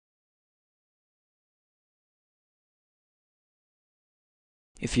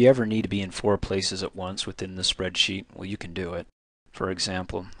If you ever need to be in 4 places at once within the spreadsheet, well, you can do it. For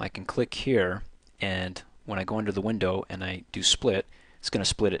example, I can click here, and when I go into the window and I do split, it's going to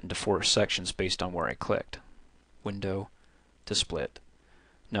split it into 4 sections based on where I clicked. Window to split.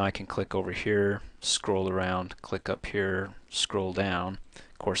 Now I can click over here, scroll around, click up here, scroll down.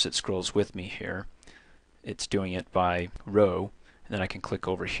 Of course it scrolls with me here. It's doing it by row, and then I can click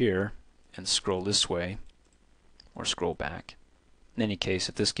over here and scroll this way or scroll back. In any case,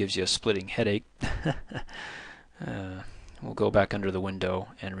 if this gives you a splitting headache, we'll go back under the window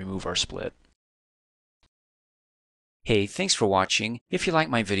and remove our split. Hey, thanks for watching. If you like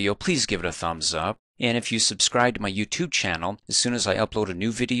my video, please give it a thumbs up. And if you subscribe to my YouTube channel, as soon as I upload a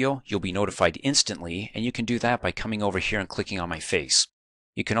new video, you'll be notified instantly, and you can do that by coming over here and clicking on my face.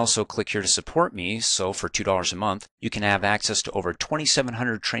 You can also click here to support me, so for $2 a month, you can have access to over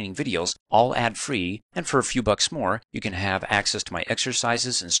 2,700 training videos, all ad-free, and for a few bucks more, you can have access to my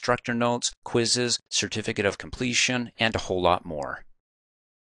exercises, instructor notes, quizzes, certificate of completion, and a whole lot more.